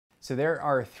So there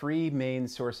are three main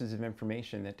sources of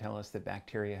information that tell us that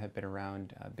bacteria have been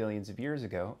around billions of years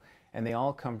ago, and they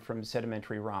all come from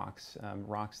sedimentary rocks,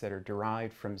 rocks that are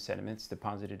derived from sediments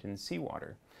deposited in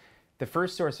seawater. The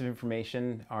first source of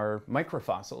information are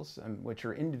microfossils, which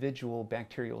are individual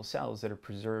bacterial cells that are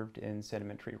preserved in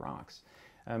sedimentary rocks.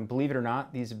 Believe it or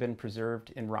not, these have been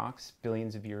preserved in rocks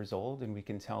billions of years old, and we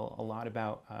can tell a lot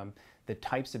about the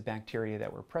types of bacteria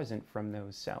that were present from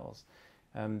those cells.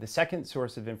 The second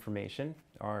source of information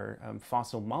are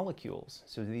fossil molecules.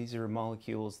 So these are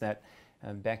molecules that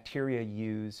bacteria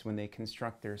use when they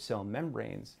construct their cell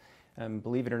membranes.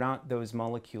 Believe it or not, those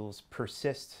molecules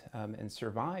persist and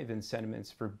survive in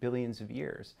sediments for billions of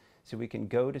years. So we can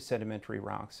go to sedimentary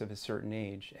rocks of a certain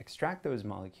age, extract those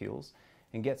molecules,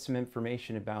 and get some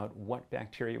information about what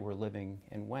bacteria were living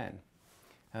and when.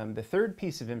 The third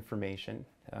piece of information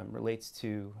relates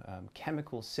to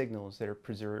chemical signals that are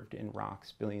preserved in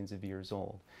rocks billions of years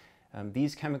old.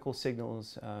 These chemical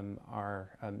signals are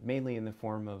mainly in the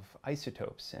form of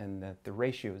isotopes and the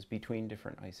ratios between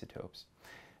different isotopes.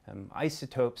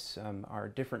 Isotopes are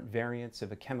different variants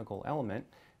of a chemical element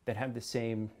that have the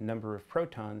same number of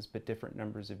protons but different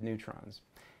numbers of neutrons.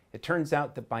 It turns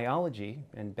out that biology,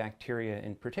 and bacteria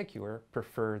in particular,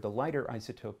 prefer the lighter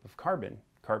isotope of carbon,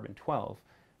 carbon-12,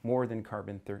 more than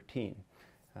carbon-13.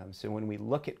 So when we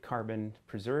look at carbon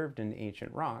preserved in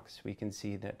ancient rocks, we can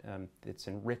see that it's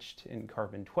enriched in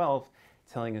carbon-12,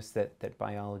 telling us that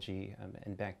biology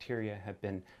and bacteria have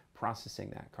been processing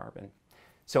that carbon.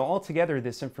 So altogether,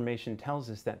 this information tells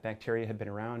us that bacteria have been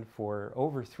around for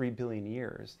over 3 billion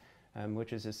years,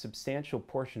 which is a substantial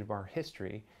portion of our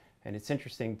history. And it's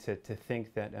interesting to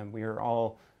think that we are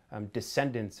all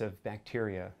descendants of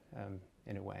bacteria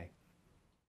in a way.